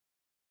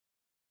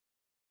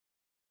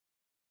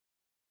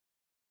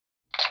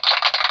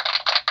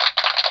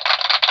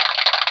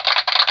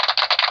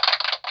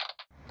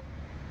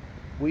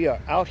We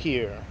are out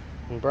here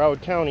in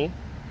Broward County,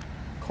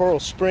 Coral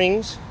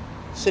Springs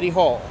City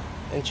Hall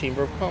and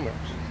Chamber of Commerce.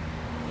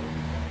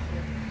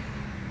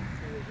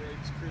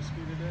 It's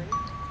crispy today.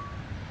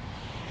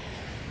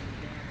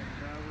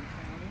 Broward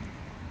County.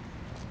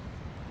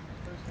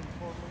 First and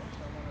foremost,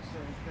 I want to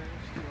say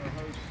thanks to our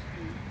host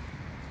Steve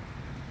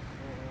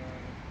for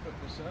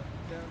putting this up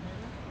down here.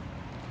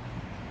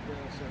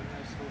 It's a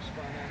nice little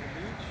spot on the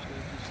beach.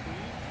 Thank you,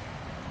 Steve.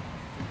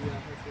 We'll be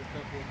out here for a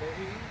couple of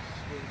days,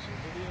 doing some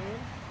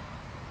videoing,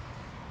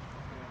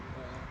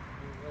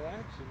 and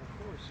relaxing, of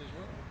course, as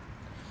well.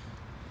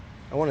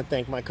 I want to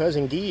thank my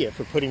cousin Gia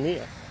for putting me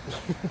up.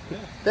 Yeah.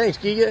 Thanks,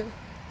 Gia.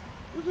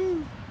 Woohoo!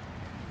 Now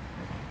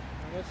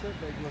what's that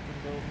big looking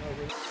building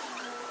over there?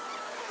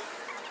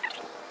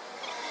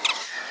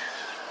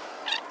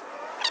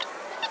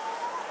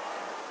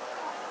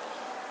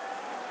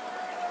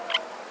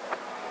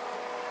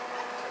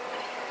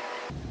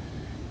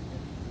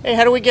 Hey,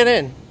 how do we get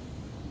in?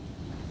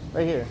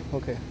 Right here.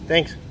 Okay,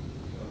 thanks.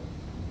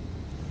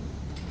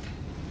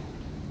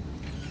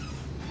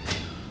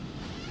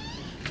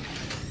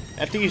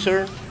 After you,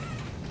 sir.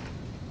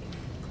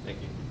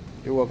 Thank you.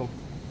 You're welcome.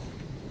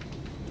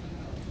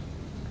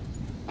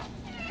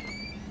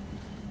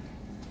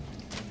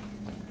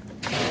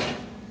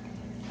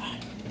 Hi.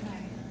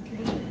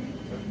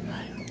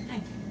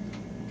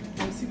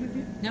 Can I sit with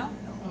you? No?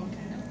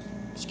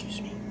 Okay.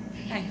 Excuse me.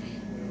 Hi.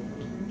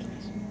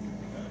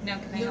 Now,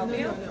 can I help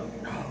you?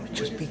 No,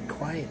 just be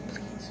quiet,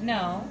 please.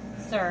 No,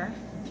 sir.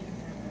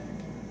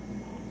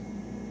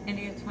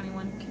 India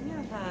 21, can you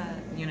have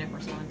a unit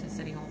respond to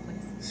City Hall,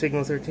 please?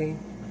 Signal 13?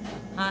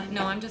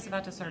 No, I'm just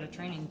about to start a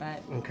training,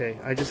 but... Okay,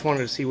 I just wanted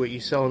to see what you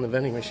sell in the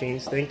vending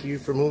machines. Thank you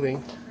for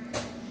moving.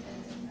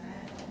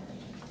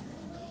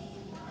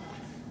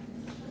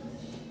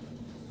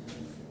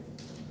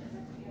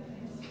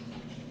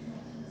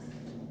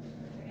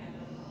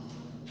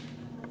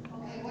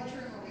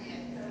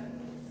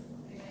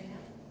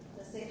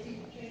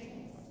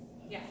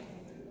 Yeah.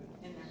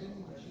 In there.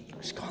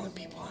 Just calling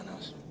people on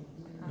us.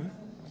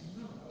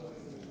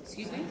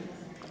 Excuse me?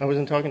 I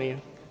wasn't talking to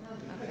you.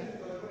 Okay.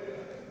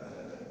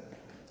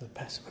 The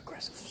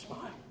passive-aggressive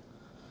smile.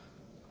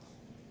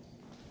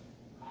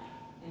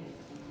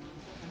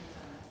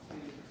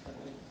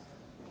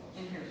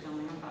 In here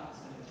filming, I'm about to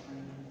start a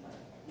training,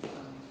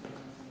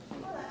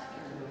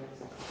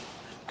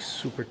 but...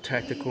 Super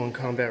tactical and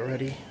combat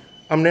ready.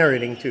 I'm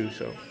narrating too,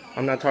 so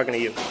I'm not talking to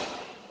you.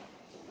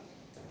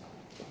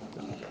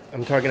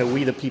 I'm talking to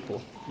we the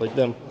people, like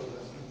them.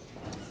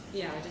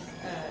 Yeah, I just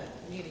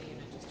need a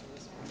unit just to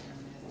respond.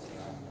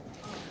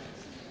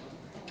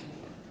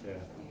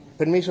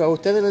 Permiso, ¿a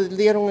ustedes les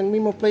dieron el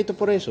mismo pleito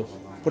por eso?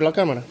 ¿Por la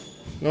cámara?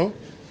 ¿No?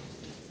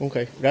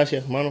 Ok,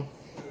 gracias, mano.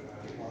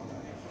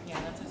 Yeah,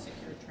 that's a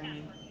secure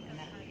training.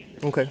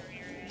 Okay.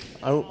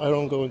 I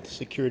don't go into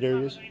secured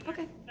areas.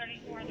 Okay.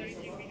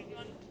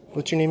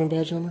 What's your name and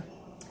badge number?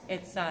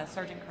 It's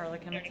Sergeant Carla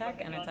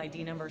Kimatek, and it's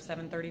ID number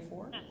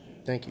 734.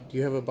 Thank you. Do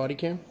you have a body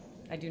cam?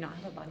 I do not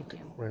have a body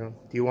cam. Right on.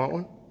 Do you want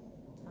one?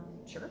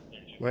 Sure.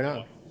 Right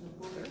on.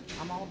 Sure.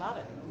 I'm all about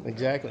it.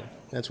 Exactly.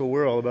 That's what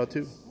we're all about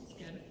too. That's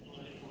good.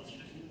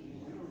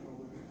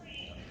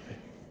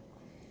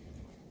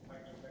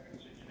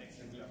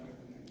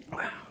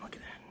 Wow, look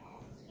at that.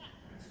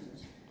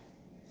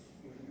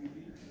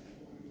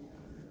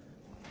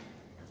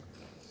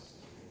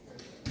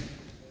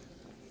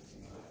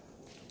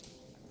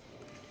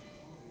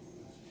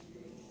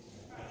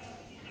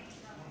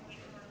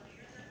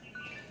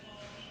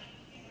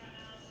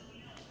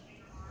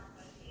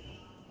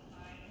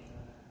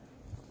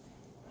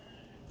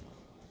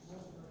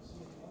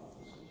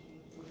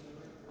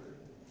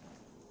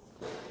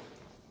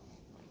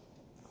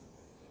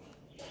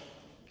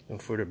 No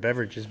further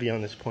beverages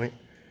beyond this point.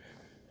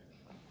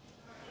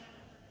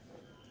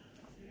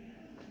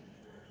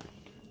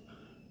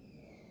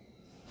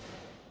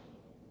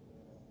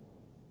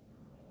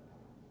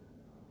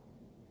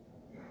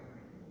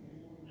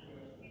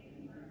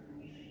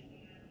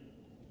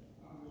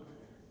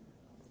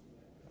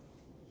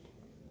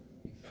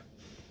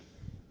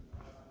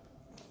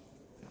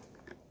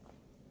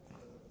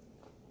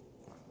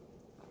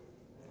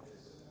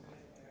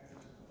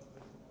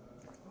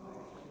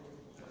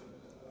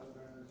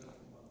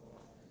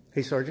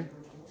 Hey, Sergeant.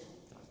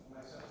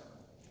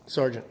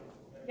 Sergeant,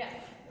 Yes.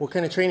 what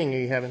kind of training are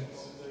you having?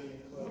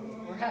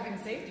 We're having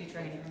safety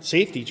training.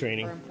 Safety For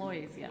training.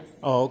 employees, yes.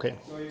 Oh, okay.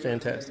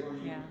 Fantastic.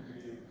 Yeah.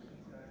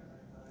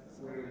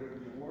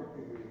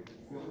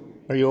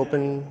 Are you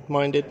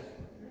open-minded?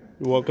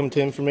 You're welcome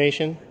to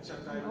information?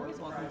 I'm always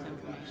welcome to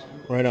information.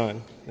 Right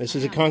on. This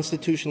is a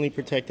constitutionally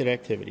protected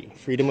activity.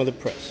 Freedom of the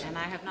press. And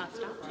I have not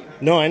stopped you.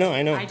 No, I know.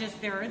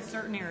 There are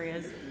certain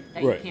areas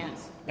that Right. you can't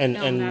And-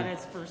 film and that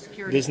is for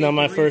security. This is not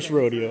my safety first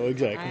reasons. rodeo,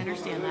 exactly. I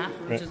understand that,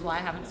 which Right. is why I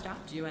haven't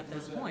stopped you at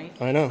this point.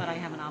 I know. But I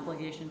have an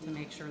obligation to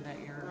make sure that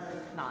you're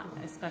not,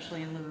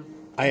 especially in lieu of...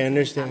 I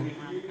understand.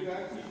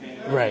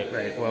 But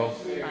Right. Well,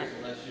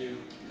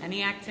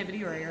 any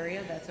activity or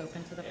area that's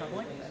open to the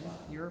public, then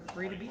you're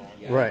free to be.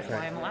 Right, That's why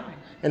right. I'm allowing.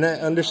 And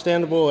that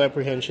understandable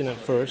apprehension at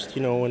first,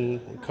 you know, when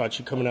we caught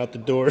you coming out the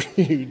door,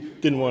 you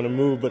didn't want to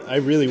move, but I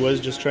really was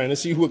just trying to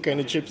see what kind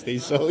of chips they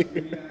sell here.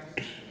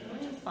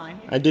 Which is fine.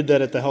 I did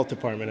that at the health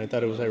department. I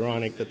thought it was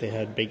ironic that they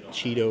had baked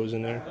Cheetos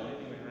in there.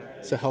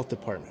 It's the health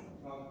department.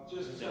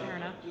 Fair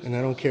enough. And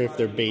I don't care if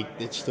they're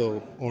baked, it's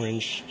still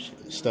orange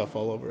stuff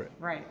all over it.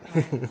 Right.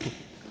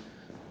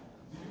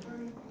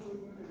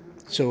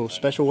 So,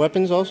 special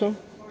weapons also?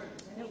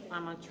 Nope,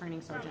 I'm a training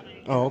sergeant.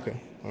 Oh,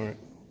 okay. All right.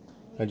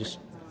 I just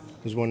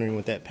was wondering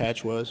what that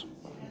patch was.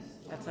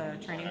 That's a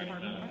training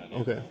department.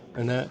 Okay.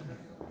 And that?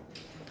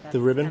 That's The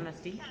ribbon?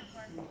 MSD.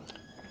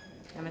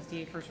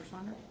 MSD first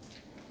responder.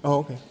 Oh,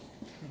 okay.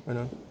 I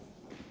know.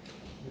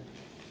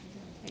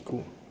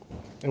 Cool.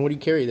 And what do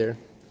you carry there?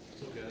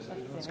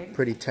 It's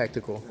pretty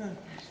tactical.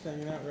 Just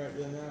hanging out right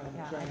there now.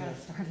 Yeah, I gotta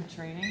start a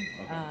training,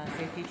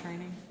 safety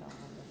training. So,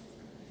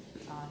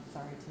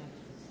 sorry to.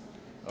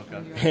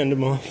 Okay. Hand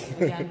them off.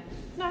 Again,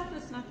 it's not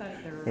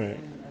that they're Right.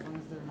 as long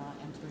as they're not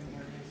entering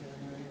areas or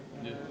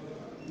areas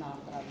that are not.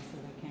 But obviously,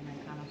 they came in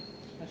kind of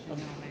pushing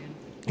their way in.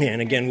 Yeah,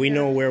 and again, we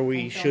know where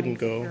we And shouldn't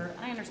filming go.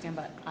 secure. I understand,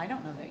 but I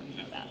don't know that you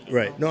know that.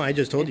 Right. So No, I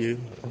just told it's-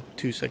 you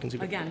 2 seconds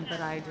ago. Again,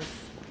 but I just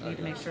need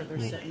to make sure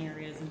there's certain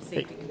areas and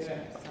safety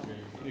concerns. So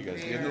You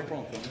guys, you have no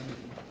problem filming.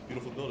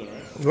 Beautiful building,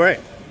 right? Right.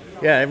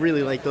 Yeah, I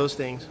really like those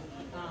things.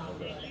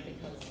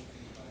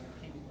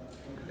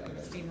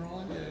 because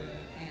steamrolling and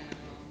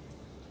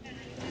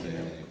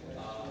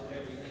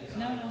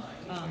no,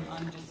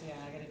 I'm just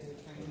I gotta do a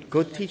training.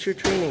 Go teach your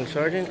training,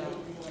 Sergeant.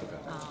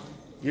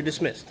 You're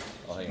dismissed.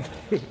 I'll hang on.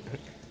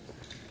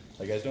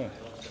 How you guys doing?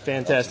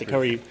 Fantastic. How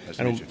are you? Nice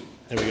to meet you.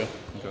 There we go.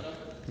 Okay.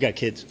 You got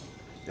kids.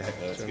 Yeah,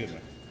 that's good,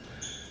 man.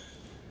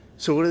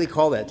 So what do they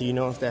call that? Do you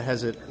know if that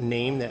has a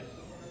name that? To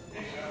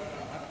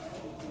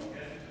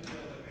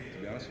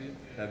be honest with you,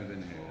 haven't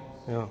been here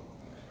yet. No.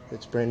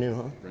 It's brand new,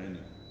 huh? Brand new.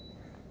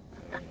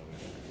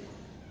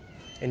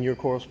 And you're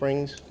Coral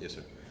Springs? Yes,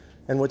 sir.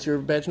 And what's your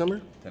badge number?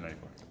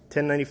 1094.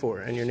 1094.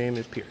 And your name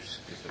is Pierce.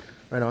 Yes, sir.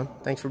 Right on.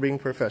 Thanks for being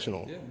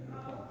professional. Yeah, no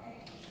problem.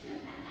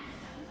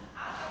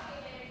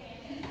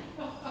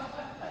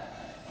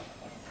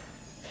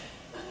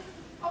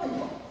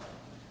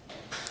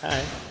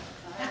 Hi.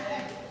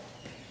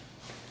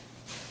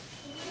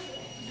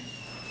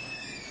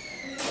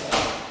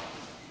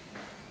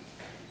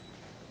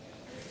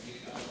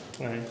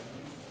 All right.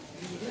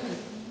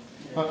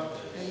 Huh?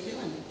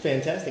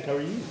 Fantastic. How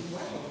are you?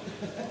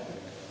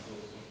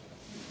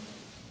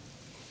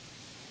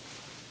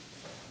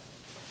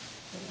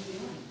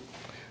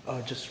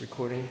 Just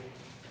recording.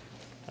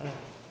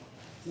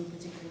 No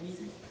particular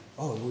reason?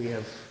 Oh, we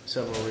have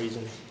several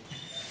reasons.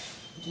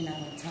 But you're not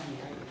going to tell me,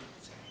 right?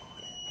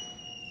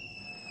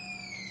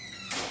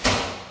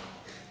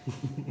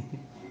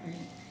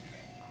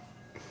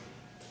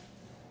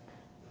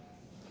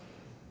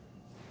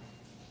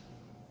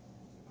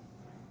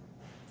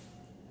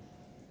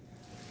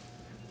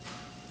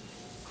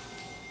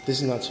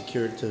 This is not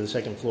secured to the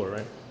second floor,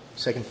 right?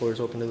 Second floor is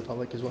open to the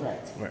public as well?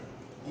 Correct. Right.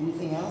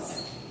 Anything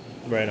else?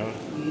 Right on.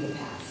 You need a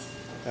pass.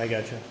 I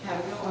got you. Have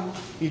a good one.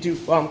 You too.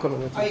 Well, I'm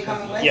coming with you. Are you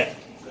coming with? Yeah.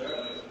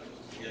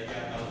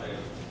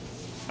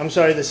 I'm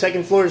sorry, the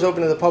second floor is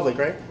open to the public,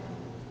 right?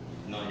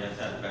 No, you have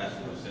to have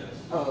bathroom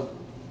access.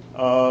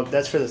 Oh,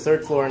 That's for the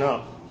third floor and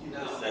up.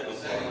 Second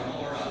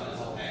floor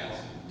is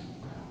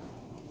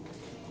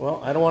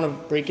Well, I don't want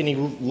to break any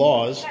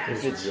laws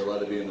if it's... You're allowed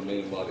to be in the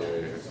main lobby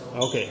area here.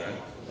 Okay.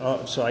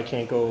 So I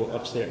can't go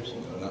upstairs.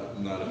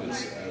 Not if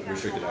it's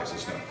restricted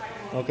access,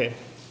 no. Okay.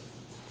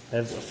 I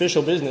have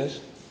official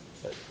business.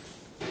 But...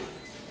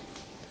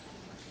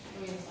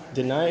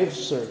 Denied of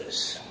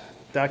service.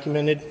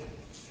 Documented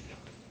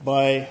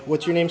by...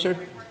 What's your name, sir?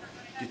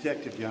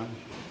 Detective Young,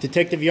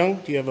 Detective Young.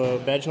 Do you have a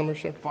badge number,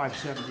 sir?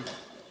 570.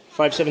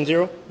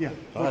 570? Yeah.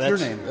 Oh, What's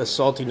that's your name? a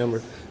salty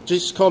number.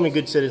 Just call me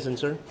good citizen,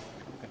 sir.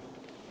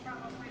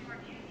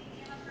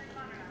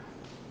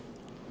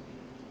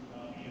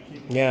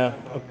 Yeah,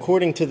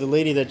 according to the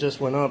lady that just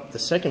went up, the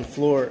second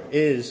floor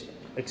is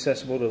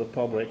accessible to the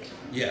public.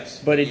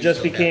 Yes. But it you just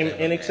still have to became have a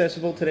badge.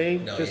 inaccessible today?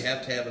 No, just you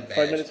have to have a 5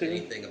 badge minutes ago?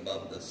 anything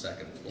above the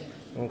second floor.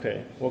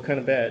 Okay, what kind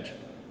of badge?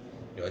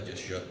 You know,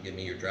 just give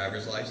me your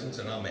driver's license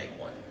and I'll make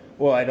one.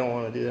 Well, I don't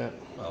want to do that.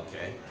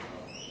 Okay.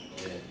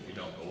 Then you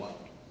don't go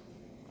up.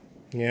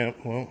 Yeah,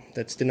 well,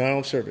 that's denial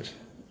of service.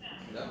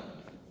 No.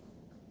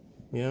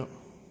 Yeah,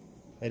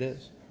 it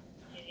is.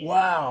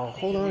 Wow,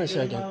 hold on a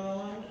second.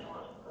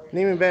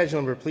 Name and badge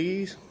number,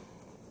 please.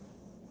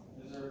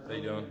 How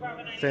you doing?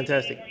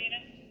 Fantastic.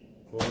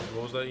 What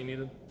was that you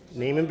needed?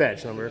 Name and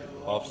badge number.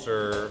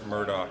 Officer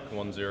Murdoch,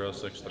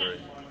 1063.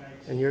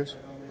 And yours?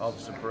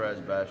 Officer Perez,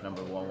 badge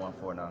number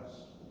 1149.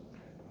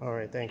 All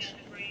right, thanks.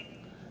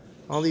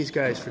 All these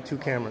guys for 2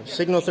 cameras.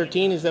 Signal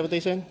 13, is that what they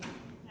said?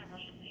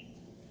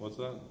 What's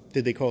that?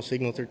 Did they call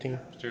Signal 13?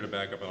 Just here to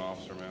back up an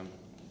officer, man.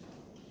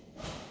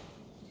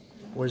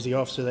 Where's the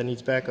officer that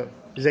needs backup?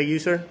 Is that you,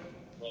 sir?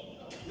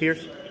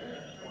 Pierce?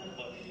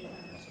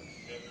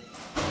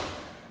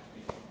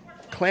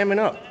 clamming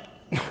up.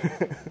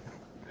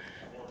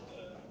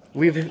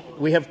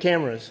 We have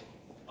cameras.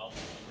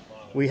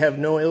 We have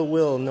no ill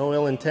will, no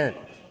ill intent.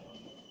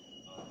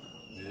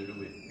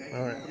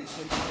 All right.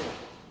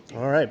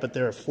 All right, but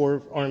there are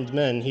 4 armed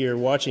men here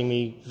watching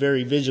me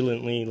very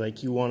vigilantly,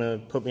 like you want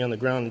to put me on the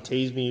ground and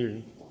tase me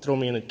or throw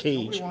me in a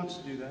cage. Nobody wants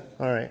to do that.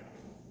 All right.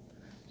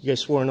 You guys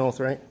swore an oath,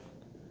 right?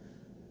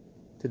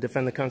 To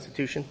defend the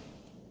Constitution?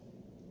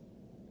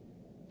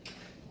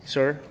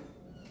 Sir?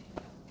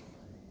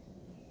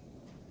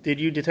 Did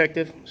you,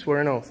 detective,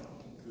 swear an oath?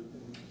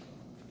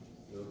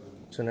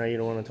 So now you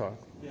don't want to talk.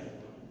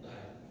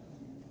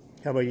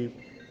 How about you?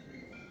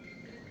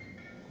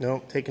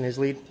 No, taking his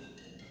lead?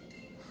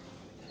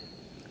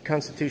 The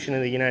Constitution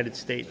of the United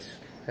States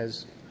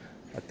has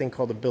a thing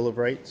called the Bill of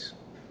Rights,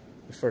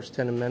 the first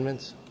 10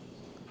 amendments.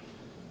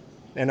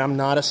 And I'm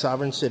not a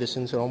sovereign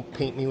citizen, so don't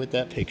paint me with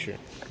that picture.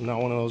 I'm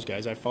not one of those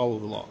guys. I follow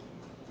the law.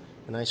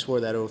 And I swore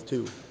that oath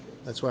too.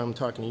 That's why I'm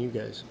talking to you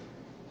guys.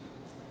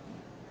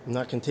 I'm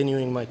not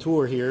continuing my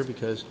tour here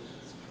because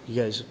you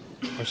guys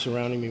are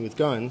surrounding me with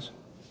guns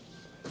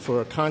for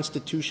a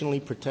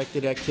constitutionally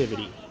protected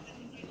activity.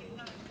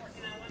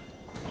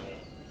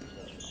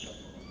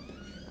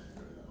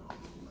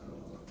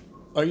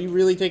 Are you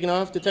really taking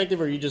off,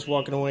 detective, or are you just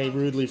walking away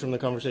rudely from the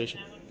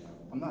conversation?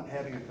 I'm not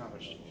having a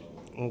conversation.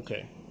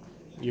 Okay.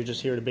 You're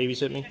just here to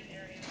babysit me?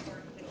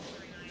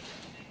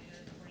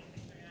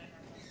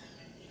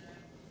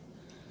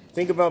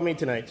 Think about me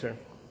tonight, sir.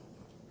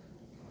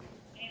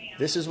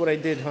 This is what I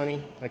did,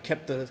 honey. I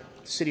kept the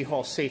city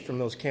hall safe from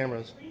those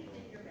cameras.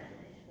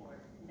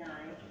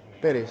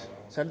 Pérez,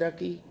 sal de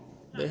aquí.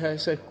 Deja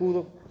ese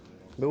escudo.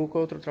 Ve busca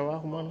otro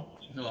trabajo, mano.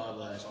 No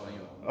habla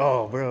español.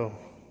 Oh, bro.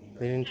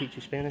 They didn't teach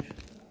you Spanish?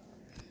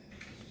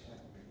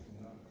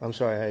 I'm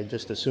sorry, I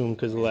just assumed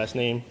because of the last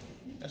name.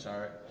 That's all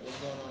right. What's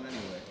going on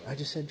anyway? I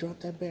just said drop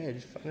that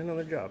badge. Find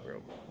another job,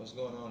 bro. What's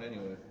going on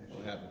anyway?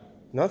 What happened?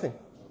 Nothing.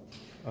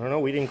 I don't know.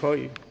 We didn't call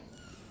you.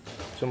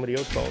 Somebody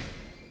else called.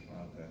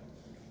 Okay.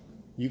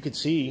 You could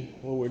see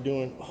what we're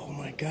doing. Oh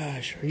my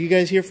gosh. Are you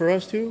guys here for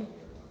us too?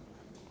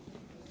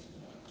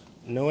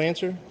 No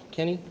answer,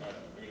 Kenny?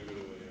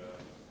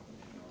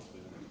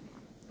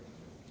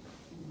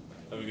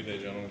 Have a good day,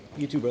 gentlemen.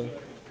 You too, brother.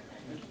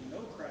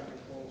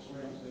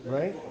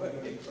 Right?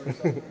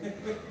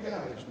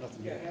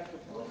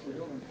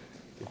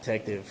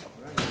 Detective.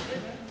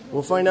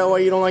 We'll find out why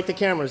you don't like the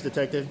cameras,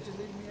 detective.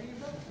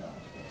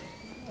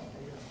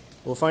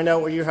 We'll find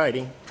out what you're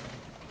hiding.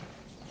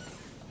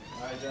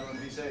 All right,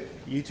 gentlemen, be safe.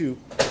 You too.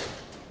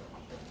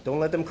 Don't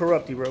let them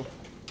corrupt you, bro.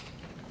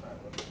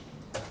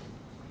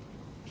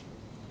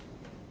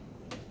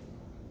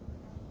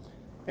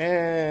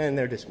 And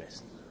they're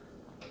dismissed.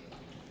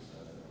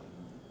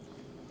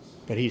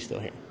 But he's still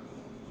here.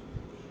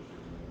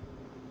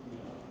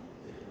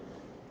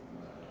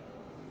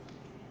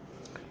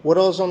 What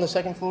else on the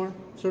second floor,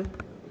 sir?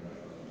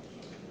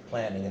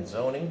 Planning and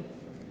zoning.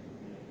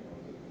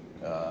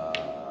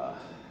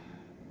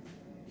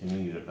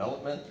 Community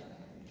development.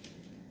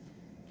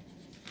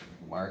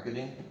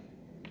 Marketing.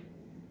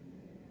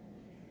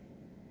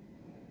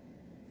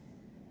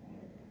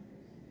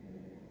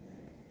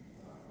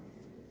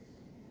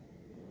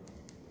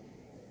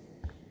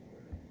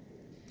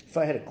 If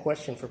I had a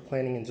question for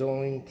planning and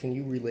zoning, can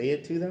you relay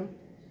it to them?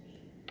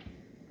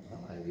 Well,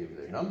 I can give you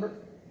their number.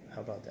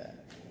 How about that?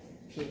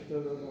 Shit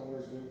doesn't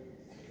work, dude.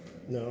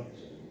 No.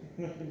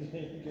 You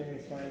gave me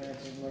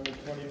finances number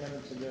 20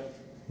 minutes ago.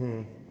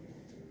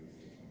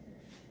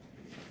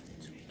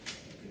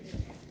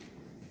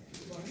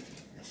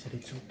 I said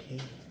it's okay.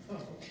 Oh,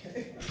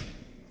 okay.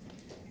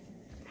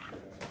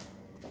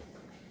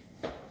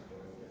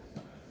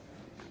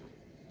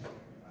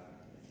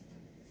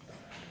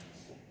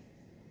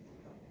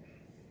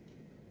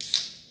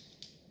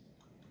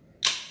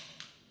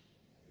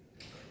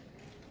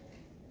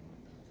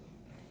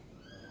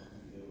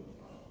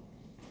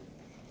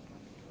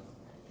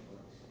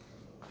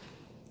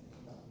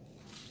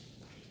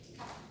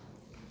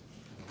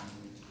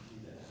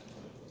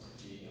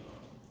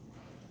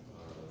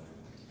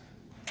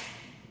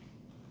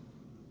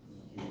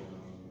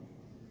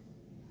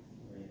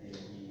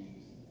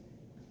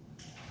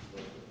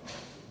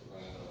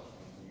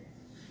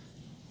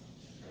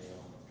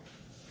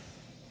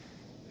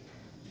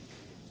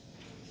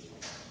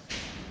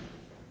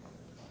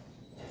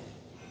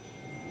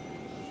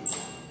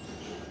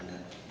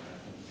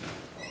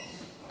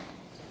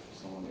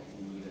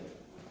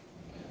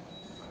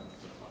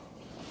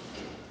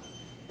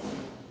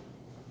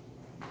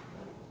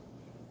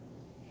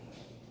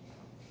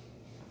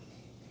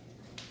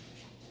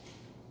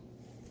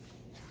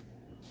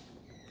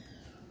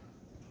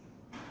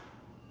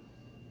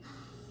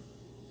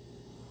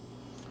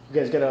 You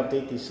guys gotta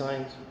update these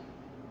signs.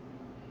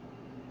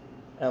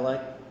 LA.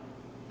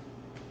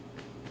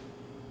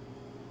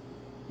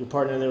 Your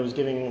partner there was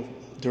giving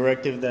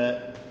directive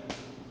that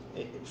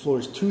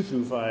floors 2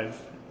 through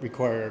 5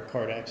 require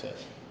card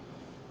access.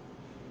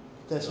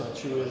 That's not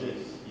true, is it?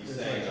 He's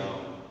saying,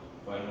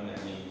 for anyone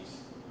that needs,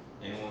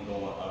 anyone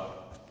going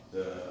up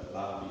the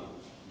lobby,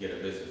 get a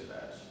business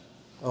badge.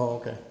 Oh,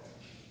 okay.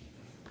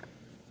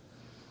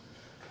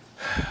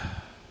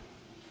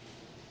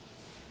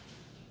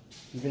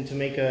 Even to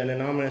make an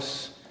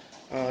anonymous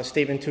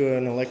statement to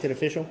an elected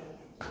official?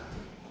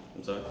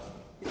 I'm sorry?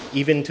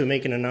 Even to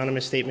make an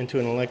anonymous statement to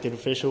an elected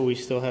official, we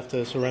still have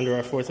to surrender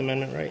our Fourth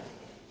Amendment right?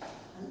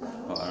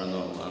 Oh, I don't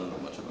know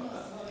much about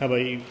that. How about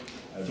you?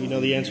 Do you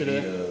know the answer to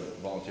that? You need a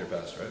volunteer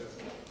pass, right?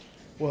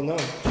 Well, no.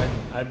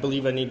 I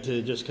believe I need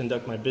to just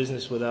conduct my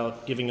business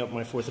without giving up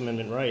my Fourth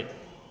Amendment right.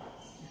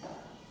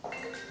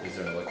 Is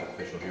there an elected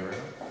official here right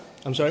now?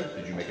 I'm sorry?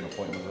 Did you make an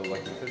appointment with an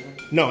elected official?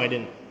 No, I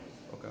didn't.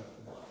 Okay.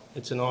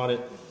 It's an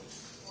audit.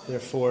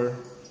 Therefore,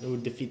 it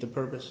would defeat the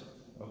purpose.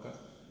 Okay.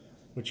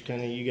 Which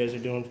kind of you guys are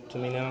doing to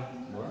me now?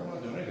 Well, I'm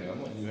not doing anything.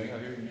 I'm letting you hang out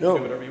here. You No,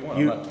 do whatever you want.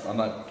 you- I'm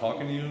not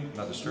talking to you,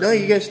 not disturbing No,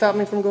 you guys stopped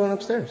me from going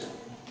upstairs.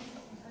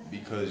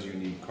 Because you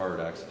need card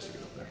access to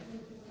get up there.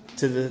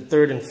 To the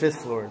third and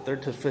fifth floor,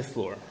 third to fifth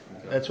floor.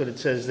 That's what it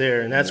says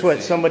there, and that's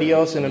what somebody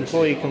else, an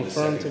employee,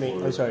 confirmed to me.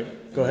 I'm sorry.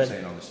 Go You're ahead.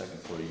 saying on the second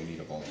floor you need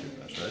a volunteer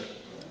pass, right?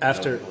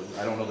 After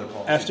I don't know their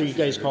policy. after you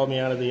guys called me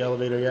out of the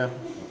elevator, yeah.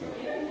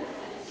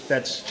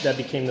 That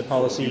became the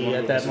policy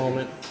at that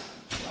moment.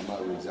 I'm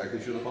not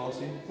exactly sure the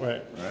policy.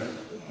 Right. Right?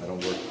 I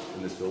don't work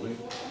in this building.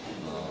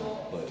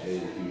 But hey,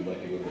 if you'd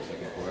like to go to the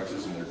second floor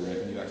access and they're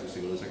granting you access to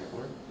go to the second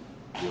floor,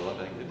 you'll have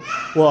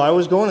that. Well, I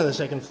was going to the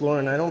second floor,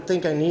 and I don't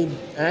think I need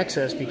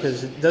access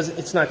because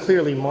it's not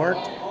clearly marked.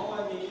 All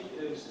I need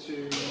is to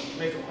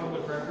make a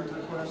public records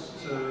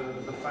request to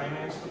the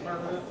finance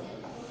department.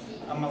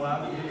 I'm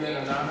allowed to do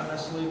that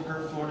anonymously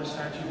per Florida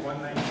Statute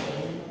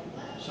 119.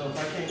 So if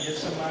I can't get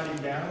somebody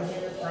down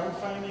here from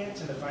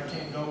finance, and if I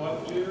can't go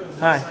up here,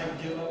 unless I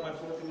give up my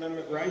Fourth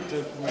Amendment right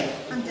to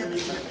I'm Deputy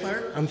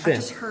Clerk. I'm Finn. I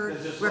just heard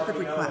record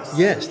request.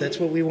 Yes, that's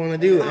what we want to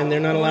do, and they're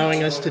not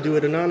allowing us to do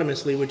it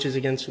anonymously, which is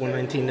against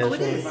 119-1. Oh,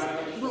 it is.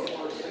 Well,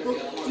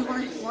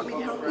 do you want me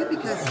to help you?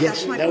 Because Yes,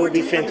 that's my that would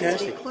be forte. I'm the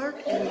fantastic. state clerk,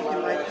 and you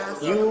can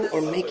bypass all You of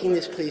are this. making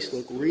this place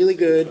look really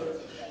good.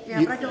 Yeah,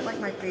 you- but I don't like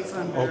my face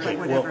on Okay, like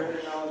well- whatever.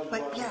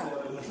 But yeah,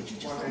 would you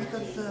just let me go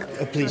to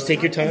the... Please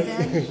take your time.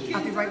 And then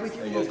I'll be right with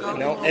you. We'll go.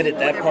 And I'll we'll edit do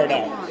that part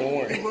whatever you out. want. Don't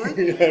worry. You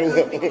would? I will.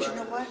 Good, because you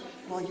know what?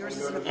 While yours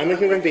is in a I'm a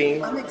human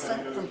being. I'm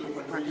exempt from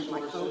public records,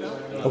 my photo.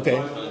 Okay.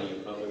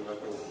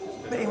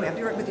 But anyway, I'll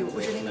be right with you.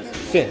 What's your name again?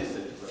 Finn.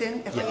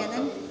 Finn,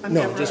 F-I-N-N? I'm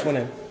No, Deborah. just one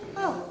N.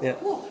 Oh, Yeah.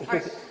 cool. All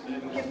right.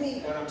 Give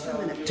me 2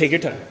 minutes. Take your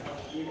time.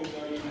 even though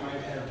you might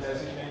have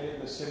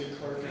designated the city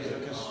clerk as a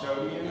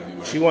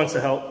custodian. She wants to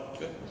help.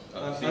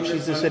 I'm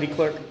She's the city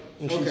clerk,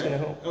 and she's going to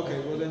help. Okay,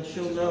 well then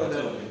she'll know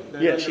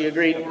that Yeah, she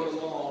agreed. under Florida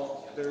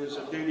law, there's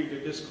a duty to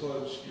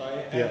disclose by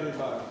Yeah.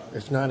 everybody.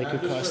 If not, it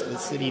could cost the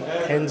city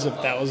tens of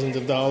thousands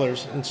of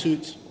dollars in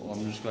suits. Well,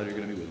 I'm just glad you're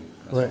going to be with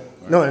them.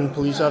 Right. No, and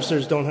police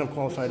officers don't have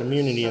qualified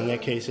immunity in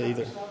that case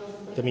either.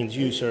 That means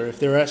you, sir. If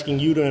they're asking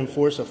you to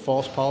enforce a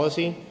false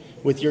policy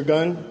with your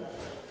gun,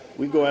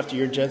 we go after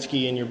your jet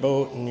ski and your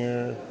boat and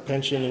your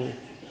pension. And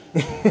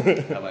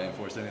Have I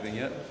enforced anything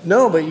yet?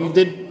 no, but you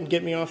did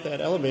get me off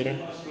that elevator.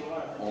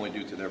 Only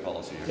due to their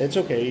policy here. It's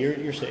okay.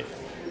 You're safe.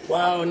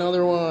 Wow,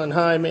 another one.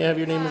 Hi, may I have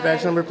your name and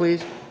badge number,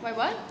 please? My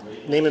what?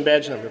 Name and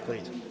badge number,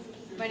 please.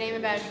 My name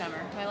and badge number.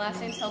 My last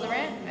name's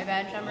Hildebrand. My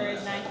badge number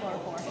is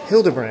 944.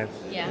 Hildebrand.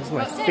 Yeah. That's my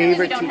Well, they favorite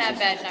really don't teacher. have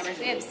badge numbers.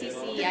 They have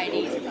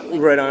CCIDs or something.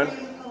 Right on.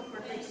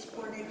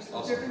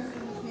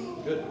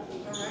 Good.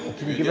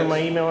 Can you give her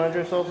my email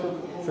address also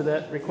for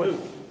that request?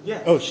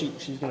 Yeah. Oh, she's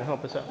going to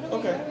help us out.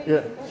 Okay.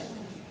 Yeah.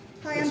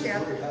 Hi, I'm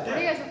Deb. What are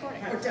you guys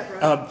recording? Or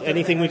Deborah.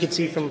 Anything we could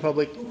see from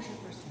public?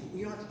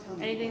 You don't have to tell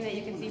me. Anything that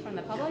you can see from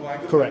the public?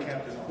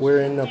 Correct.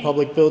 We're in a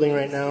public building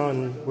right now,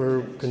 and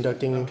we're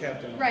conducting.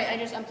 Right.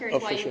 I'm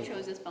curious why you Official.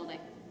 chose this building.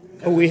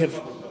 Oh, we have.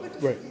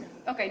 Right.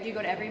 Okay. Do you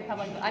go to every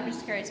public? I'm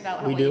just curious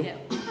about We what do. you do.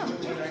 Oh,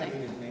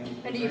 interesting.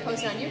 And do you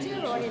post it on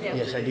YouTube or what do you do?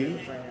 Yes, I do.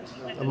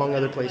 Among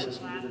other places.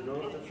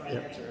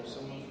 Finance or if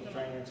someone from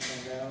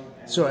finance come down.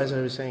 So as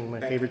I was saying,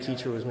 my favorite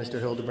teacher was Mr.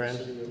 Hildebrand.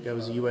 The guy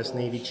was a U.S.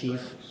 Navy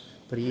chief,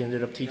 but he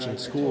ended up teaching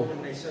school.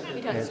 Have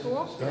you done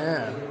school?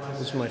 Yeah,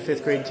 this was my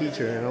 5th grade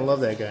teacher, and I love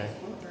that guy.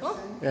 Cool.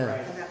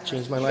 Yeah,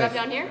 changed my You grew up life.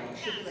 down here?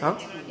 Huh?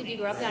 Did you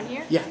grow up down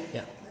here? Yeah,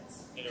 yeah.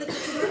 Could you take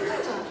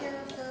care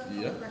of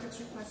the Yeah. records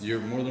request? You're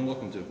more than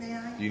welcome to. May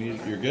I?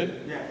 You're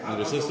good? Need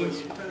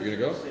assistance? You're going to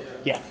go?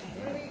 Yeah.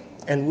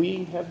 And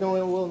we have no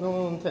ill will, no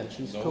ill intent.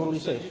 She's No totally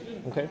safe.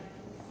 Okay?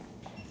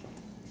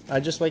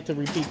 I'd just like to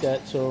repeat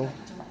that, so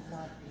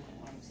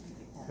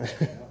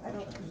I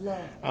don't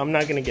love. I'm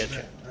not going to get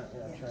you.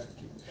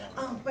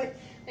 But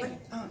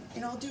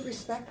in all due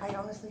respect, I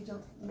honestly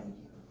don't need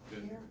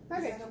you here.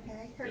 Is that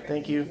okay?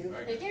 Thank you.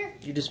 Take care.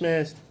 You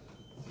dismissed.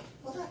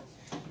 Hold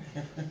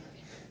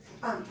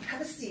on.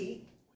 Have a seat.